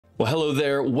Well, hello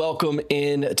there. Welcome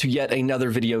in to yet another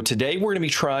video. Today, we're going to be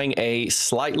trying a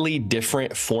slightly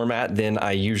different format than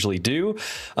I usually do.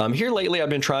 Here lately, I've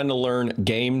been trying to learn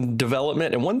game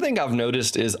development. And one thing I've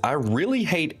noticed is I really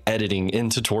hate editing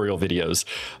in tutorial videos.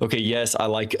 Okay, yes, I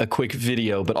like a quick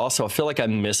video, but also I feel like I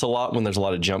miss a lot when there's a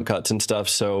lot of jump cuts and stuff.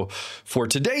 So for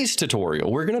today's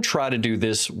tutorial, we're going to try to do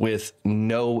this with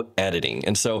no editing.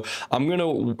 And so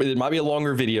it might be a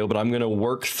longer video, but I'm going to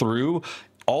work through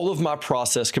all of my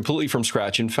process completely from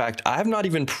scratch. In fact, I have not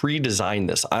even pre-designed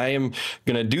this. I am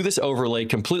going to do this overlay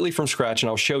completely from scratch, and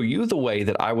I'll show you the way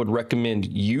that I would recommend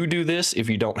you do this if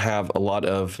you don't have a lot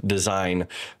of design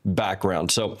background.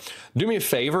 So do me a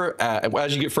favor,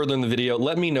 as you get further in the video,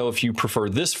 let me know if you prefer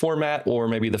this format or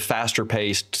maybe the faster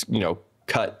paced,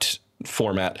 cut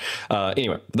format.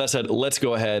 Anyway, that said, let's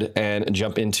go ahead and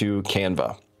jump into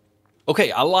Canva.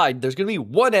 Okay, I lied. There's going to be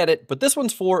one edit, but this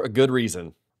one's for a good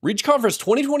reason. Reach Conference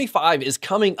 2025 is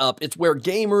coming up. It's where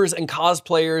gamers and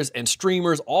cosplayers and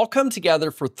streamers all come together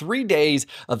for 3 days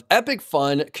of epic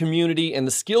fun, community, and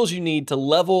the skills you need to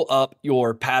level up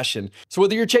your passion. So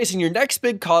whether you're chasing your next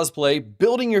big cosplay,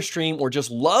 building your stream, or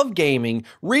just love gaming,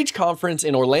 Reach Conference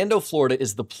in Orlando, Florida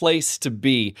is the place to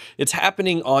be. It's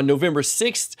happening on November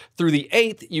 6th through the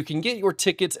 8th. You can get your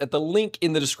tickets at the link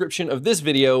in the description of this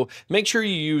video. Make sure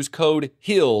you use code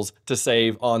HEELS to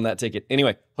save on that ticket.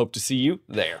 Anyway, hope to see you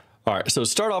there. All right, so to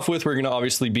start off with, we're going to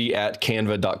obviously be at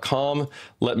canva.com.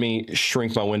 Let me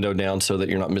shrink my window down so that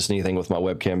you're not missing anything with my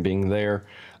webcam being there.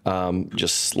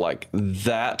 Just like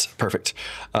that. Perfect.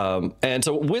 And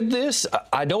so with this,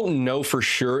 I don't know for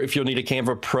sure if you'll need a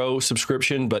Canva Pro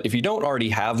subscription, but if you don't already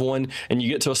have one and you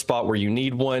get to a spot where you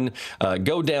need one,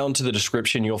 go down to the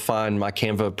description. You'll find my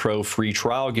Canva Pro free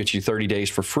trial, gets you 30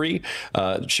 days for free.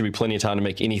 Should be plenty of time to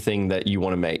make anything that you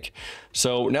want to make.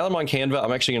 So now that I'm on Canva,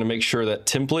 I'm actually going to make sure that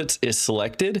templates is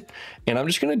selected, and I'm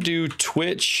just going to do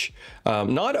Twitch,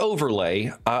 not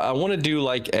overlay. I want to do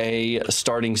like a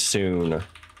starting soon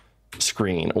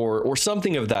screen or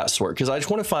something of that sort, because I just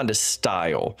want to find a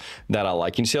style that I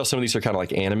like. You can see how some of these are kind of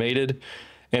like animated.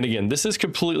 And again, this is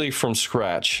completely from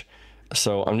scratch.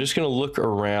 So I'm just going to look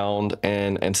around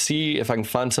and see if I can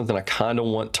find something I kind of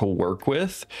want to work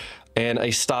with and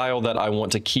a style that I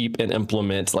want to keep and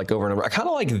implement like over and over. I kind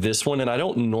of like this one, and I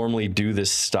don't normally do this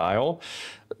style.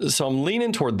 So I'm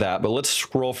leaning toward that, but let's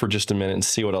scroll for just a minute and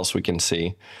see what else we can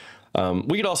see.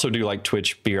 We could also do like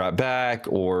Twitch Be Right Back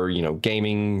or,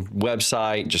 gaming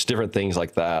website, just different things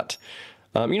like that.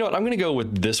 You know what? I'm going to go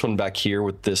with this one back here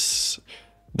with this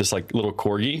like little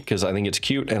corgi, because I think it's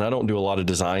cute, and I don't do a lot of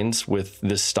designs with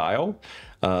this style.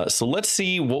 So let's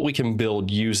see what we can build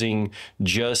using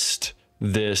just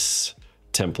this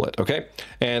template. Okay.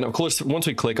 And of course, once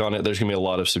we click on it, there's gonna be a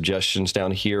lot of suggestions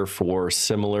down here for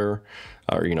similar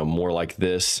or, more like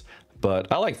this,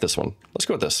 but I like this one. Let's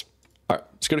go with this. All right,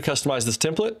 let's go to customize this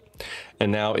template.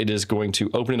 And now it is going to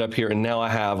open it up here. And now I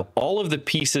have all of the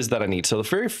pieces that I need. So the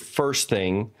very first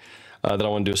thing that I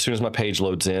want to do as soon as my page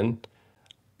loads in.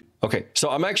 Okay, so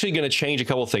I'm actually going to change a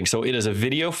couple of things. So it is a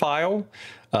video file.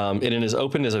 It is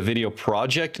open as a video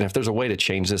project. And if there's a way to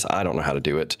change this, I don't know how to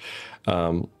do it.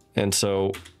 And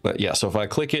so, yeah, so if I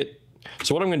click it,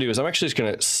 so what I'm going to do is I'm actually just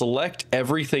going to select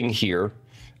everything here.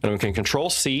 And I'm going to Control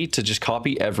C to just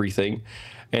copy everything.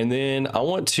 And then I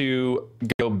want to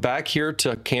go back here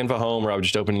to Canva Home, where I would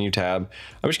just open a new tab.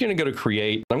 I'm just going to go to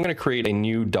Create. I'm going to create a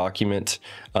new document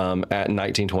at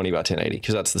 1920 by 1080,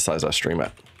 because that's the size I stream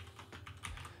at.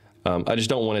 I just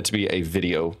don't want it to be a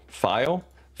video file.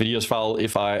 Videos file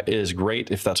is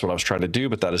great if that's what I was trying to do,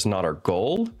 but that is not our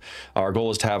goal. Our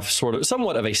goal is to have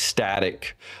somewhat of a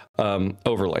static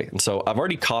overlay. And so I've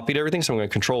already copied everything, so I'm going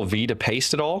to Control V to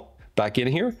paste it all back in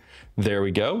here. There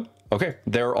we go. Okay,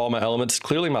 there are all my elements.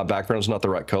 Clearly my background is not the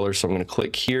right color, so I'm going to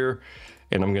click here,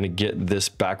 and I'm going to get this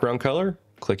background color.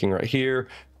 Clicking right here,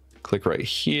 click right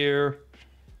here,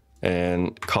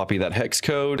 and copy that hex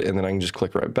code, and then I can just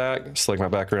click right back, select my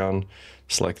background,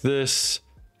 select this,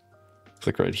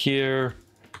 click right here,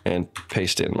 and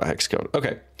paste in my hex code.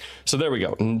 Okay, so there we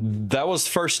go. And that was the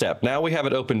first step. Now we have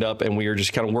it opened up, and we are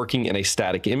just kind of working in a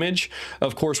static image.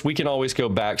 Of course, we can always go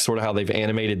back, sort of how they've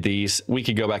animated these. We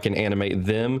could go back and animate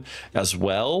them as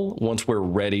well once we're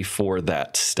ready for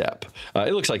that step.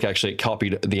 It looks like actually it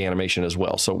copied the animation as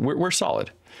well, so we're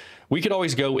solid. We could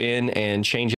always go in and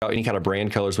change out any kind of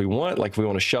brand colors we want. Like if we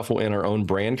want to shuffle in our own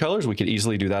brand colors, we could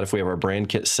easily do that if we have our brand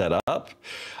kit set up.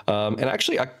 And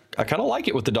actually, I I kind of like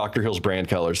it with the Dr. Hill's brand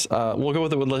colors. We'll go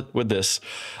with it with this.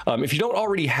 If you don't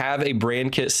already have a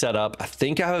brand kit set up, I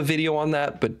think I have a video on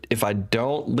that, but if I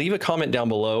don't, leave a comment down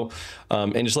below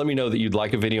and just let me know that you'd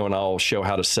like a video and I'll show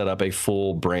how to set up a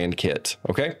full brand kit,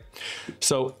 okay?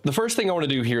 So the first thing I want to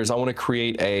do here is I want to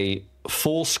create a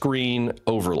full screen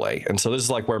overlay. And so this is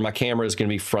like where my camera is going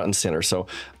to be front and center. So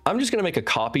I'm just going to make a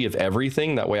copy of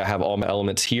everything. That way I have all my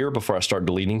elements here before I start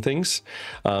deleting things.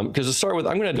 Because to start with,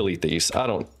 I'm going to delete these. I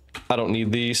don't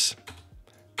need these.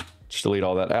 Just delete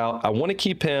all that out. I want to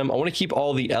keep him. I want to keep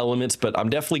all the elements, but I'm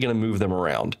definitely going to move them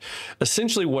around.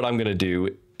 Essentially what I'm going to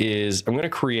do is I'm going to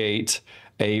create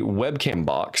a webcam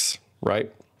box,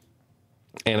 right?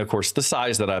 And of course, the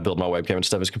size that I build my webcam and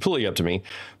stuff is completely up to me,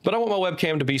 but I want my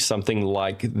webcam to be something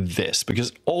like this,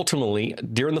 because ultimately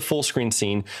during the full screen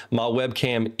scene, my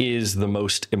webcam is the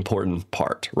most important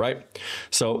part, right?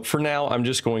 So for now, I'm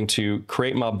just going to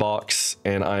create my box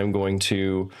and I'm going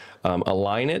to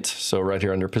align it. So right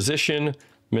here under position,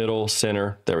 middle,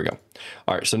 center, there we go.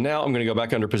 All right, so now I'm gonna go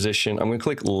back under position. I'm gonna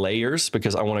click layers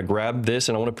because I wanna grab this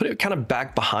and I wanna put it kind of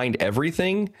back behind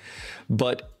everything,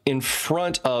 but in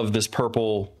front of this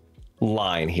purple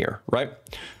line here, right?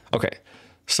 Okay,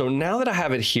 so now that I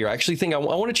have it here, I actually think I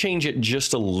wanna change it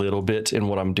just a little bit in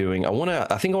what I'm doing.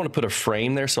 I think I wanna put a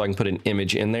frame there so I can put an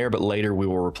image in there, but later we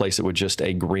will replace it with just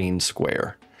a green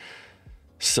square.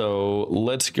 So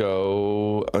let's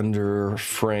go under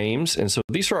frames. And so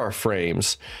these are our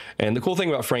frames. And the cool thing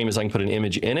about frame is I can put an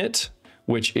image in it,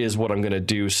 which is what I'm going to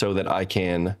do so that I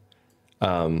can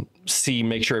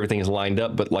make sure everything is lined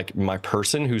up. But like my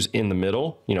person who's in the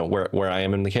middle, you know, where I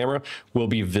am in the camera will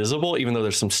be visible, even though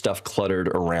there's some stuff cluttered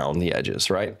around the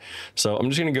edges, right? So I'm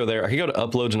just going to go there. I can go to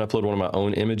uploads and upload one of my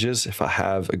own images. If I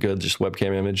have a good just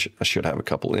webcam image, I should have a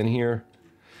couple in here.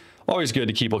 Always good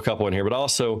to keep a couple in here, but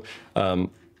also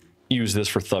use this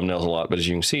for thumbnails a lot. But as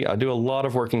you can see, I do a lot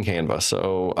of work in Canva,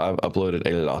 so I've uploaded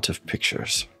a lot of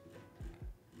pictures.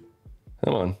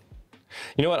 Come on.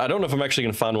 You know what? I don't know if I'm actually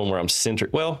going to find one where I'm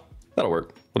centered. Well, that'll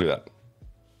work. We'll do that.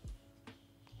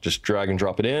 Just drag and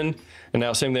drop it in. And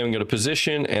now same thing, I'm going to go to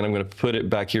position and I'm going to put it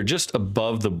back here just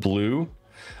above the blue.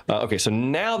 Okay, so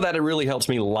now that it really helps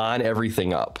me line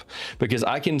everything up because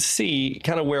I can see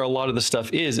kind of where a lot of the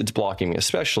stuff is, it's blocking me,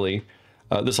 especially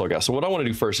this little guy. So what I want to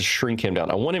do first is shrink him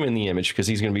down. I want him in the image because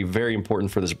he's going to be very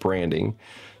important for this branding.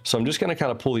 So I'm just going to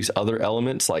kind of pull these other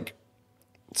elements like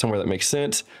somewhere that makes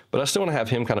sense, but I still want to have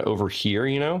him kind of over here,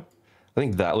 you know? I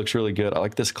think that looks really good. I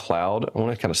like this cloud. I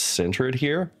want to kind of center it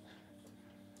here.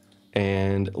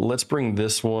 And let's bring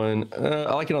this one.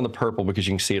 I like it on the purple because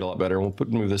you can see it a lot better. We'll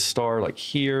move this star like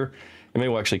here. And maybe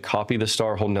we'll actually copy the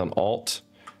star holding down Alt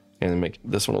and then make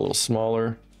this one a little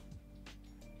smaller.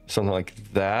 Something like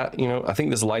that. You know, I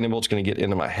think this lightning bolt's going to get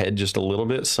into my head just a little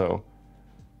bit. So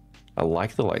I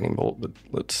like the lightning bolt, but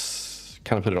let's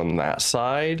kind of put it on that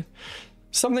side.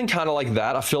 Something kind of like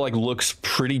that, I feel like looks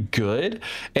pretty good.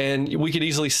 And we could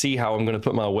easily see how I'm going to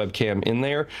put my webcam in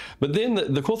there. But then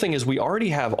the cool thing is we already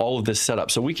have all of this set up.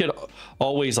 So we could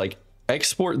always like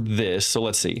export this. So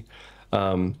let's see.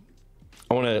 Now I'm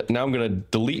going to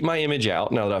delete my image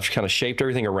out now that I've kind of shaped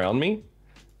everything around me.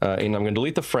 And I'm going to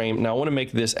delete the frame. Now I want to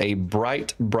make this a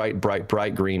bright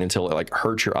green until it like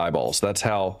hurts your eyeballs. That's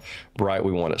how bright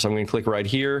we want it. So I'm going to click right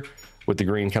here with the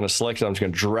green kind of selected. I'm just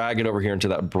going to drag it over here into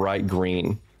that bright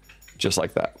green, just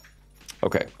like that.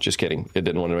 Okay, just kidding. It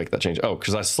didn't want to make that change. Oh,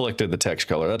 because I selected the text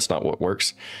color. That's not what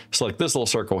works. Select this little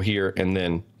circle here and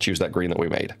then choose that green that we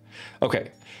made. Okay,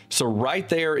 so right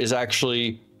there is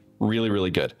actually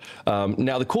really good.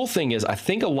 Now the cool thing is I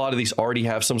think a lot of these already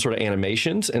have some sort of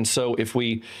animations. And so if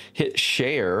we hit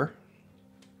share,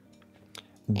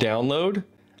 download,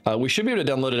 we should be able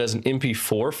to download it as an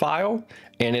MP4 file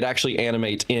and it actually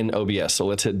animates in OBS. So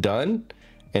let's hit done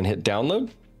and hit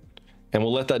download. And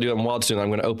we'll let that do it. And while it's doing, I'm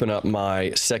going to open up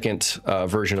my second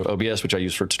version of OBS, which I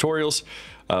use for tutorials,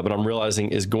 but I'm realizing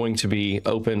is going to be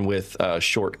open with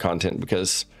short content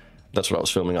because that's what I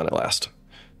was filming on it last.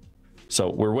 So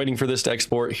we're waiting for this to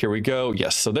export. Here we go.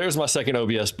 Yes, so there's my second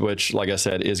OBS, which, like I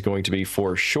said, is going to be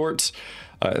for shorts.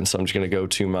 And so I'm just going to go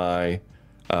to my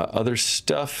other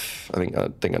stuff. I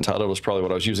think Untitled was probably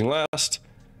what I was using last.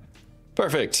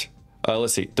 Perfect.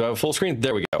 Let's see. Do I have a full screen?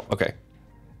 There we go. Okay.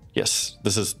 Yes,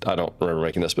 this is, I don't remember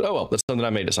making this, but oh well, that's something I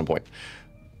made at some point.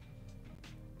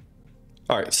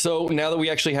 All right, so now that we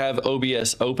actually have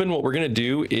OBS open, what we're gonna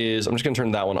do is, I'm just gonna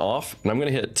turn that one off, and I'm gonna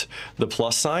hit the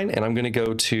plus sign, and I'm gonna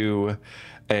go to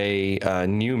a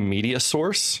new media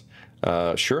source,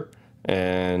 sure,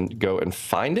 and go and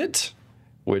find it,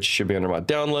 which should be under my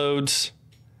downloads.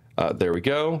 There we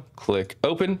go, click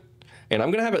open, and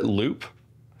I'm gonna have it loop,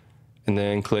 and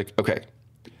then click OK.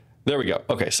 There we go.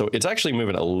 Okay, so it's actually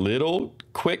moving a little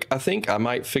quick, I think. I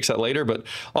might fix that later, but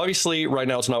obviously right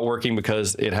now it's not working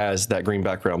because it has that green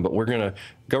background. But we're gonna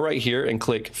go right here and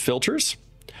click Filters,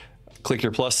 click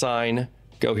your plus sign,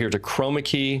 go here to Chroma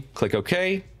Key, click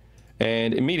OK,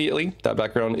 and immediately that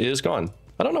background is gone.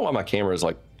 I don't know why my camera is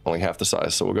like only half the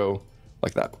size, so we'll go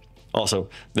like that. Also,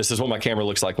 this is what my camera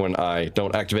looks like when I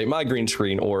don't activate my green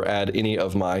screen or add any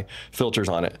of my filters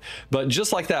on it. But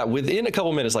just like that, within a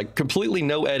couple minutes, like completely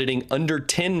no editing, under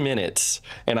 10 minutes,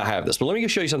 and I have this. But let me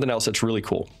show you something else that's really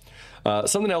cool.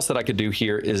 Something else that I could do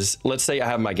here is, let's say I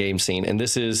have my game scene, and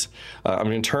this is, I'm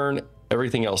gonna turn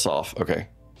everything else off. Okay.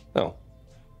 Oh,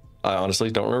 I honestly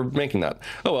don't remember making that.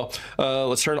 Oh well,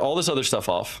 let's turn all this other stuff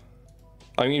off.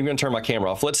 I'm even going to turn my camera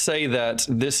off. Let's say that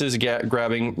this is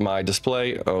grabbing my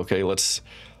display. Okay, let's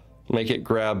make it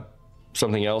grab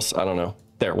something else. I don't know.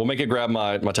 There, we'll make it grab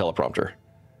my teleprompter.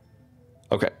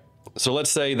 Okay, so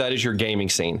let's say that is your gaming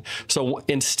scene. So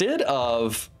instead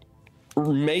of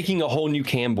making a whole new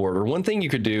cam border, one thing you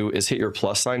could do is hit your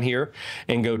plus sign here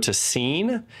and go to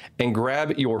Scene and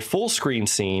grab your full screen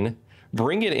scene,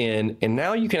 bring it in, and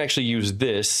now you can actually use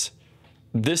this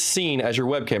scene as your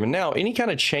webcam. And now any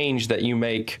kind of change that you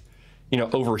make, you know,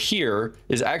 over here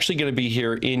is actually going to be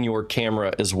here in your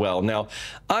camera as well. Now,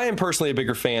 I am personally a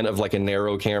bigger fan of like a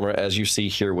narrow camera, as you see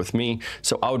here with me.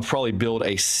 So I would probably build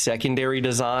a secondary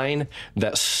design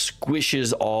that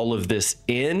squishes all of this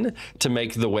in to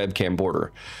make the webcam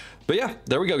border. But yeah,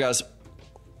 there we go, guys.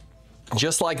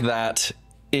 Just like that,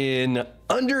 in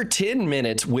under 10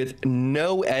 minutes with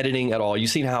no editing at all. You've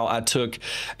seen how I took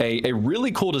a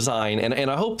really cool design,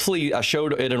 and I hopefully I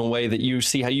showed it in a way that you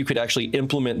see how you could actually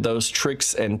implement those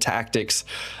tricks and tactics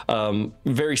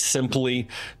very simply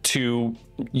to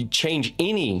change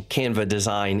any Canva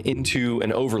design into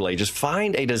an overlay. Just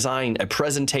find a design, a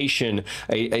presentation,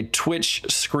 a Twitch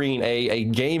screen, a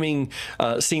gaming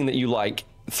scene that you like.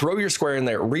 Throw your square in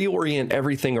there, reorient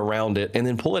everything around it, and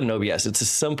then pull it in OBS. It's as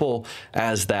simple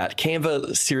as that.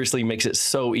 Canva seriously makes it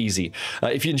so easy.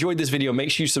 If you enjoyed this video,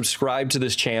 make sure you subscribe to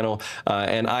this channel,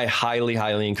 and I highly,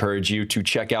 highly encourage you to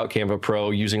check out Canva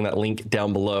Pro using that link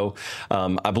down below.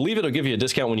 I believe it'll give you a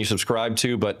discount when you subscribe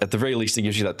to, but at the very least, it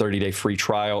gives you that 30-day free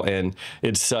trial, and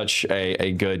it's such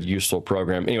a good, useful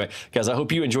program. Anyway, guys, I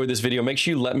hope you enjoyed this video. Make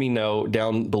sure you let me know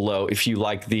down below if you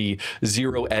like the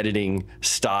zero editing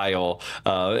style,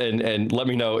 and let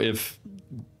me know if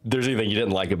there's anything you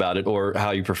didn't like about it or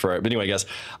how you prefer it. But anyway, guys,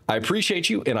 I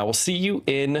appreciate you, and I will see you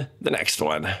in the next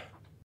one.